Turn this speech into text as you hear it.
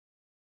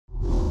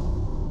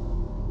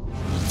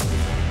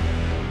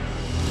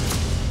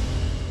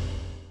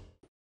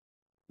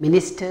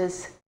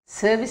ministers,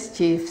 service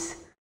chiefs,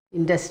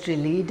 industry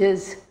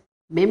leaders,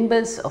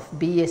 members of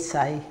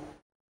BSI,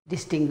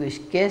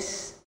 distinguished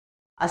guests,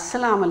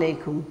 Assalamu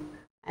alaikum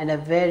and a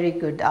very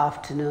good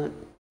afternoon.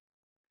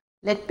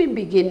 Let me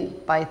begin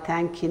by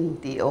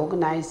thanking the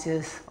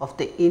organizers of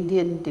the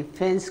Indian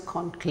Defence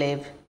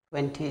Conclave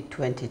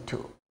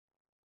 2022.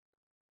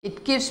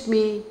 It gives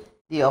me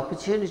the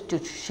opportunity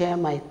to share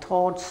my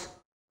thoughts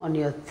on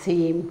your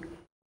theme,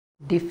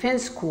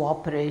 Defence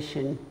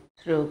Cooperation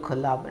through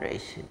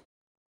Collaboration.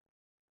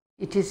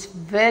 It is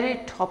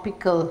very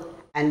topical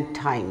and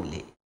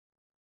timely.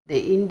 The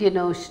Indian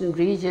Ocean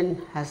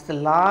region has the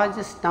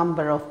largest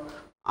number of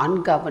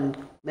ungoverned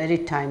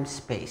maritime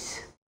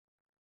space.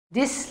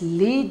 This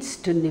leads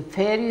to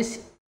nefarious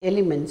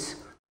elements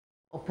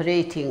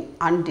operating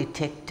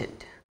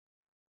undetected.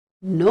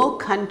 No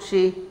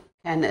country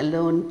can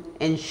alone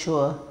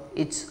ensure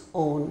its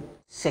own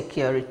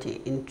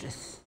security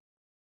interests.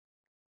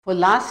 For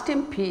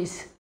lasting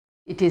peace,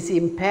 it is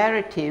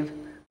imperative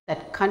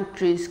that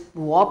countries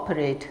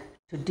cooperate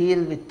to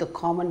deal with the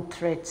common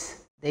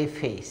threats they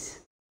face.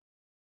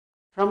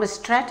 From a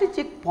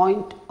strategic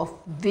point of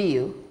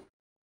view,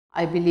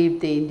 I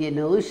believe the Indian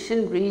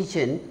Ocean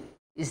region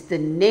is the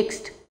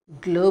next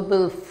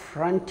global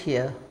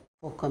frontier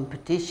for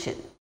competition.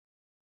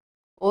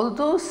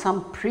 Although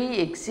some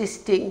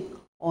pre-existing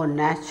or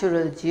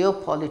natural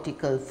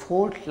geopolitical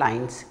fault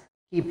lines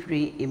keep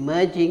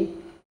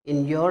re-emerging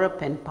in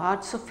Europe and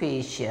parts of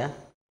Asia,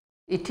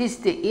 it is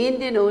the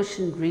Indian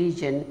Ocean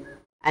region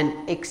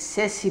and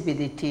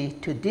accessibility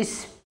to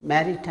this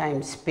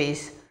maritime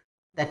space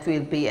that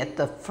will be at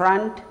the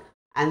front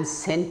and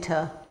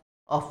center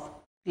of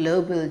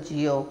global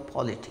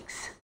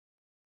geopolitics.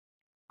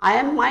 I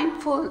am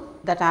mindful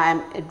that I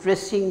am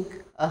addressing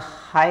a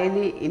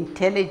highly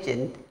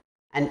intelligent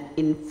and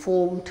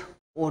informed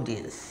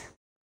audience.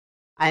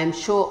 I am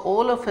sure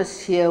all of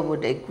us here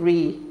would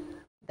agree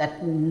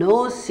that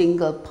no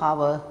single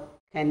power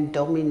can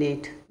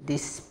dominate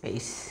this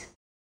space.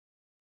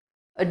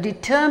 A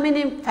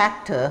determining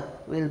factor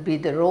will be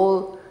the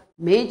role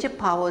major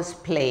powers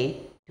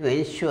play to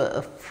ensure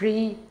a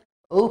free,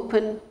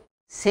 open,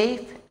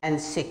 safe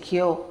and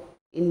secure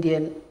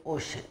Indian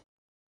Ocean.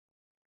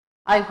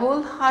 I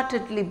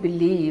wholeheartedly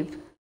believe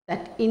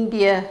that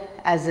India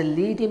as a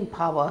leading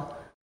power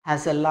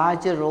has a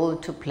larger role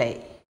to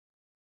play.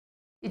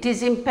 It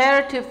is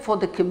imperative for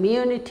the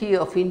community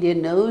of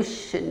Indian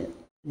Ocean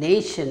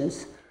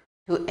nations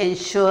to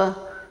ensure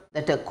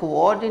that a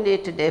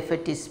coordinated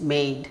effort is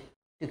made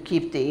to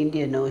keep the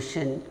Indian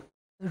Ocean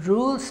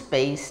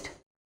rules-based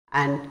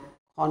and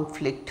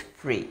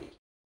conflict-free.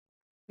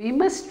 We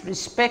must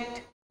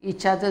respect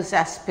each other's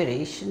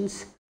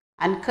aspirations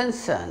and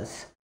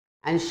concerns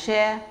and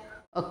share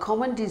a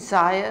common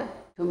desire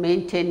to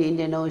maintain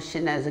Indian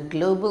Ocean as a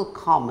global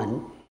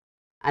common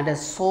and a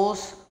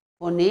source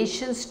for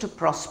nations to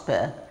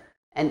prosper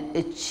and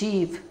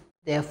achieve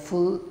their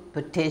full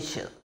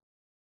potential.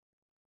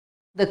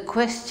 The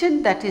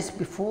question that is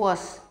before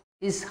us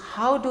is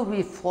how do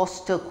we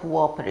foster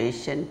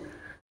cooperation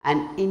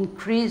and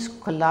increase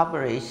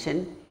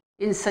collaboration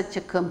in such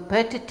a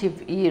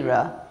competitive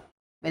era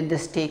when the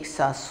stakes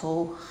are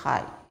so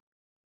high?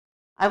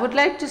 I would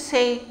like to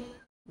say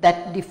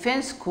that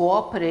defense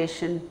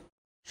cooperation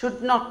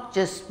should not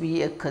just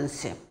be a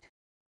concept.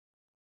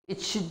 It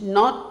should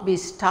not be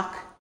stuck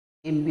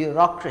in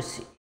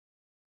bureaucracy.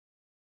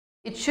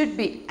 It should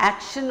be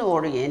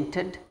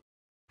action-oriented,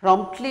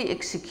 promptly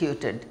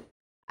executed,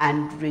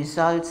 and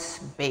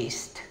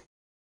results-based.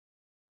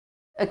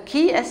 A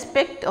key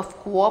aspect of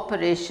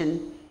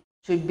cooperation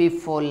should be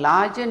for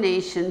larger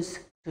nations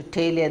to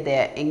tailor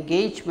their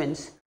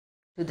engagements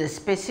to the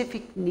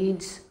specific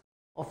needs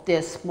of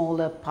their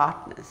smaller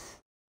partners.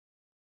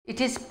 It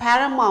is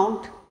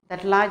paramount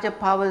that larger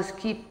powers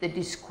keep the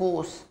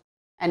discourse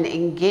and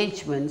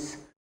engagements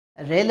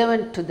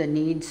relevant to the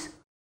needs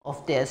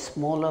of their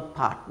smaller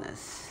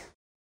partners.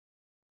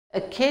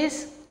 A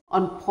case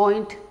on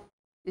point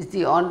is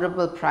the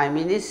Honorable Prime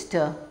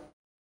Minister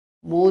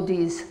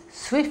Modi's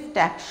swift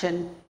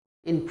action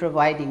in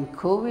providing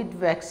COVID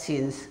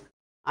vaccines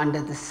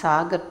under the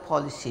Sagar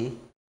policy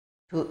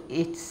to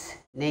its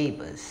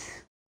neighbors.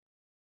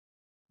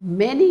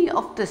 Many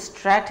of the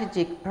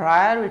strategic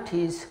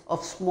priorities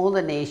of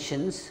smaller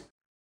nations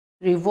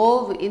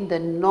revolve in the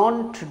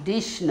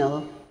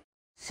non-traditional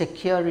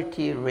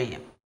security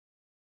realm.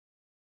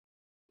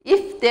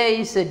 If there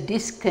is a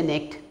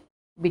disconnect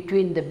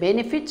between the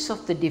benefits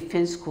of the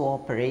defense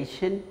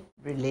cooperation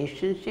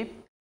relationship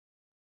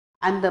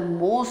and the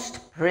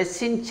most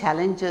pressing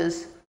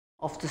challenges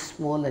of the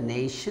smaller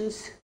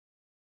nations,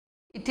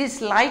 it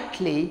is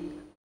likely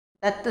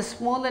that the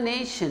smaller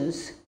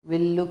nations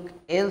will look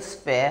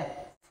elsewhere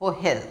for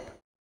help.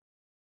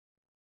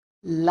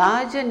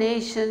 Larger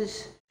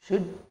nations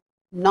should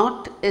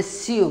not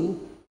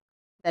assume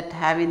that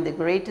having the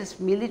greatest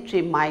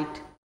military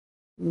might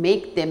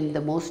make them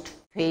the most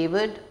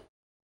favored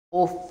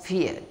or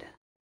feared.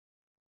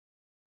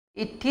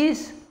 It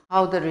is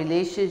how the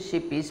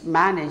relationship is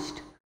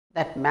managed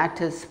that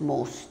matters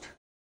most.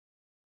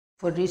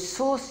 For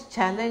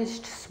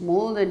resource-challenged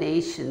smaller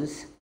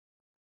nations,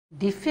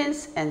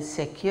 defense and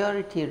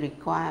security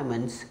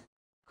requirements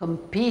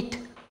compete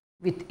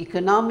with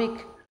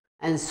economic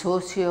and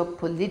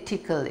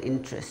socio-political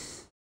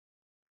interests.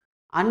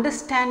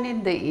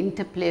 Understanding the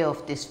interplay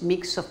of this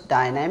mix of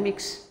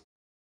dynamics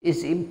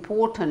is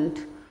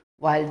important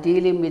while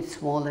dealing with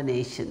smaller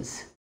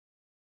nations.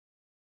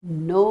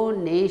 No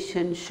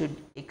nation should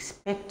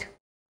expect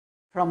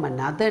from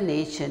another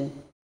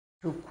nation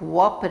to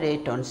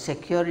cooperate on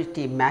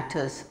security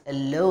matters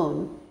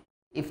alone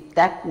if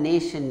that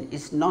nation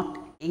is not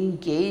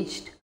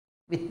engaged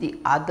with the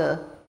other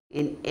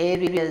in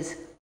areas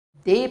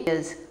they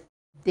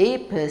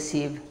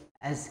perceive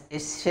as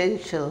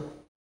essential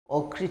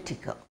or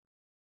critical.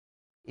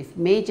 If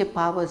major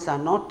powers are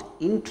not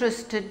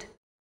interested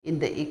in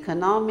the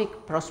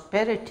economic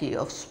prosperity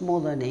of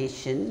smaller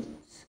nations,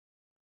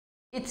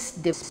 its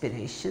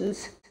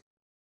aspirations,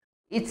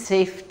 its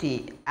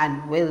safety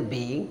and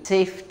well-being,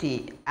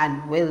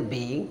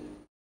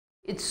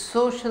 its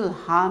social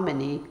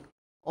harmony,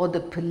 or the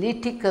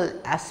political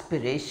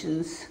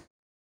aspirations,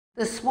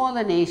 the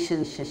smaller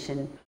nation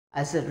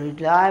as a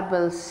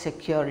reliable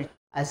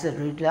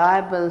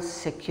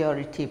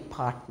security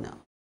partner.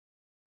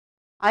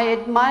 I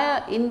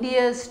admire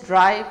India's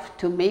drive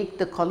to make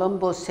the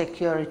Colombo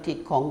Security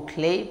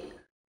Conclave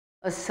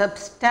a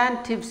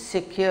substantive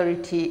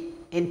security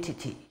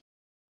entity.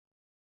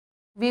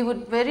 We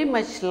would very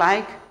much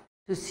like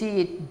to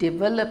see it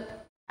develop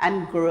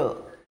and grow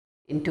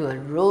into a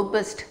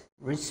robust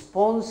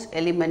response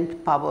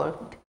element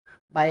powered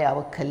by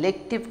our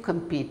collective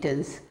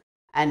competence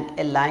and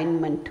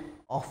alignment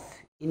of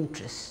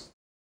interests.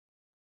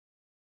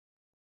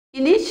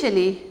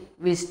 Initially,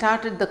 we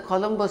started the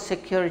Colombo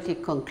Security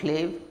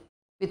Conclave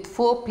with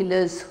 4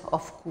 pillars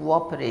of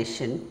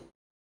cooperation,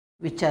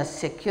 which are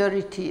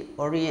security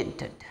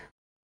oriented.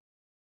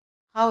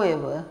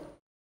 However,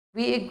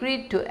 we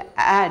agreed to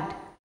add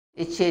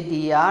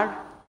HADR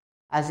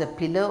as a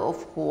pillar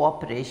of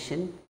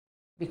cooperation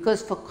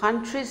because for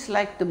countries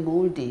like the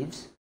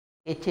Maldives,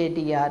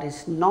 HADR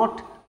is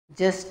not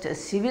just a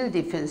civil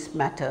defense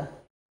matter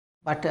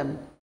but a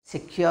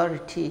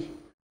security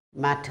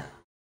matter.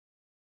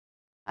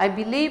 I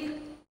believe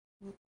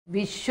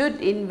we should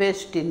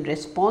invest in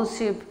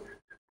responsive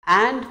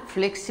and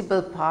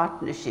flexible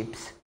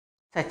partnerships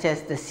such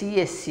as the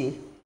CSC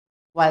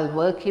while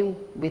working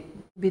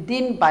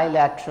within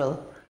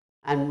bilateral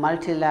and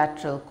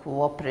multilateral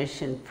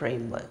cooperation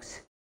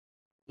frameworks.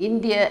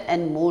 India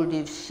and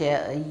Maldives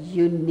share a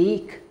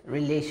unique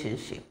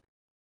relationship.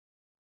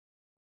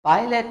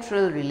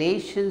 Bilateral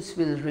relations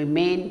will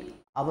remain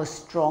our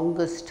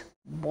strongest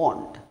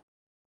bond.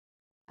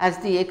 As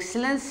the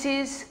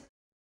Excellencies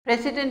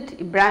President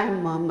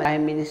Ibrahim Mohammed,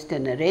 Prime Minister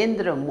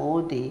Narendra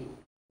Modi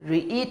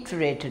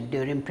reiterated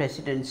during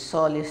President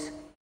Solih's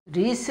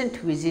recent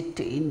visit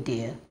to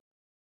India,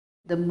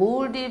 the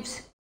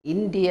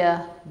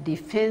Maldives-India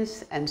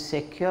Defence and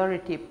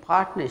Security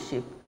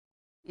Partnership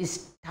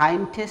is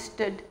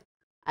time-tested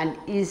and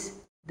is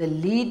the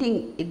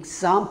leading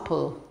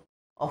example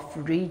of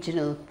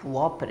regional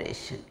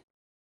cooperation.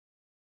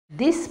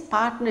 This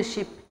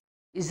partnership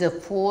is a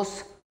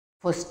force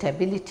for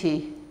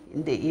stability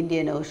in the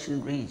Indian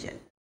Ocean region.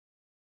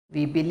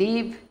 We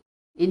believe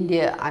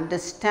India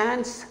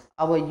understands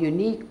our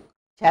unique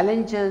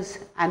challenges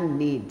and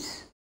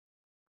needs.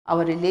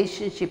 Our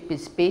relationship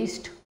is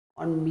based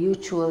on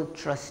mutual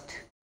trust.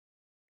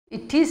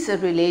 It is a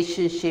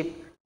relationship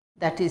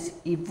that is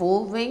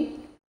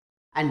evolving,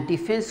 and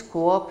defense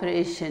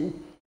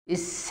cooperation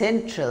is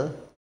central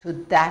to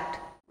that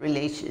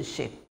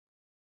relationship.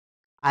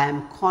 I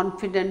am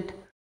confident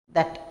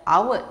that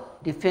our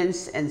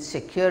defense and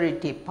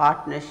security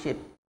partnership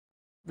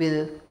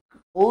will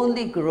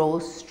only grow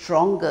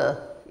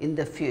stronger in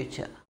the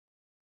future.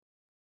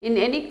 In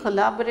any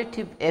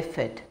collaborative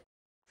effort,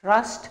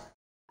 trust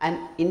and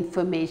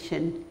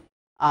information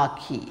are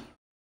key.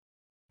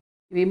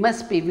 We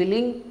must be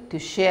willing to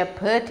share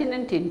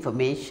pertinent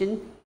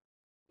information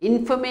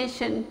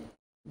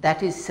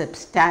that is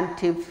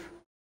substantive,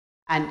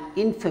 and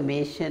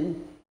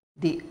information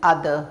the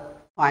other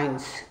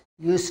finds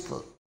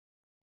useful.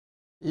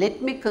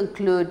 Let me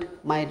conclude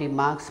my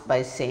remarks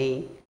by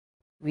saying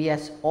we are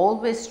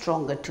always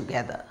stronger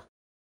together.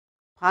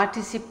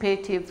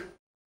 Participative,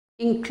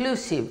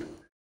 inclusive,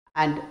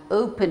 and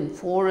open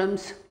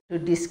forums to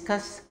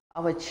discuss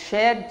our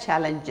shared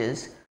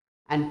challenges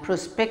and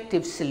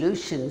prospective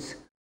solutions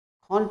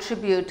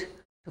contribute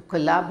to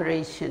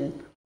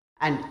collaboration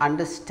and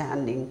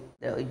understanding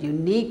the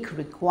unique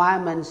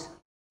requirements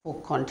for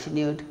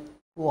continued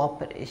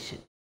cooperation.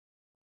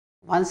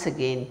 Once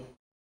again,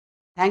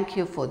 thank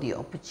you for the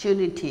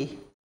opportunity,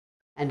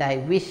 and I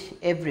wish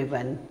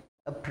everyone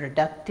a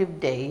productive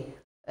day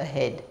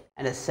ahead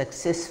and a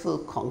successful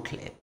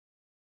conclave.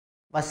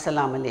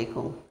 Wassalamu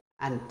alaikum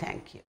and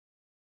thank you.